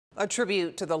A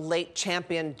tribute to the late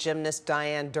champion gymnast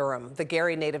Diane Durham. The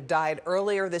Gary native died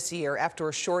earlier this year after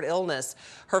a short illness.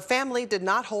 Her family did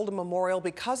not hold a memorial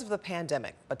because of the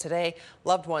pandemic, but today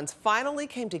loved ones finally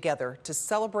came together to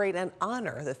celebrate and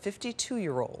honor the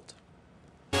 52-year-old.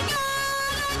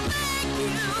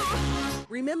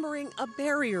 Remembering a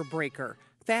barrier breaker.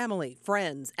 Family,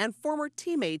 friends, and former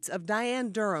teammates of Diane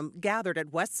Durham gathered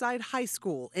at Westside High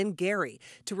School in Gary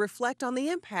to reflect on the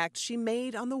impact she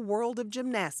made on the world of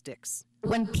gymnastics.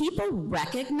 When people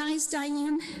recognized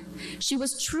Diane, she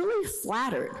was truly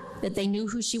flattered that they knew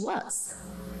who she was.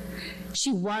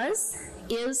 She was,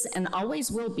 is, and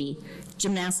always will be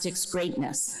gymnastics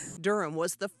greatness. Durham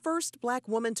was the first black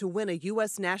woman to win a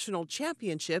U.S. national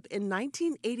championship in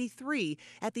 1983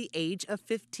 at the age of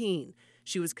 15.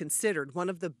 She was considered one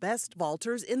of the best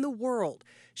vaulters in the world.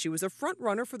 She was a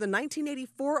front-runner for the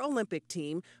 1984 Olympic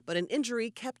team, but an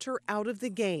injury kept her out of the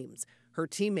games. Her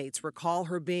teammates recall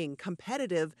her being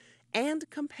competitive and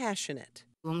compassionate.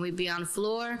 When we'd be on the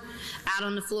floor, out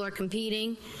on the floor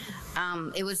competing,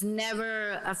 it was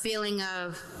never a feeling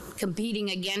of competing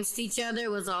against each other.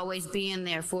 It was always being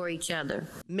there for each other.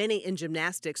 Many in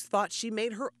gymnastics thought she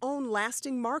made her own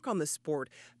lasting mark on the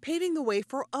sport, paving the way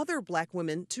for other black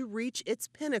women to reach its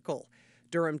pinnacle.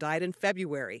 Durham died in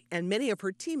February, and many of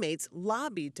her teammates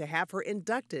lobbied to have her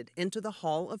inducted into the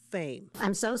Hall of Fame.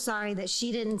 I'm so sorry that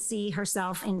she didn't see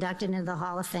herself inducted into the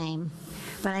Hall of Fame,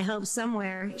 but I hope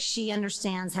somewhere she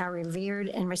understands how revered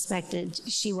and respected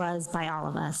she was by all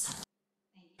of us.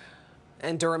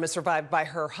 And Durham is survived by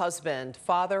her husband,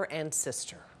 father, and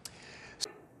sister.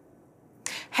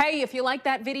 Hey, if you like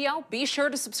that video, be sure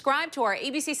to subscribe to our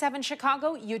ABC7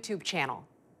 Chicago YouTube channel.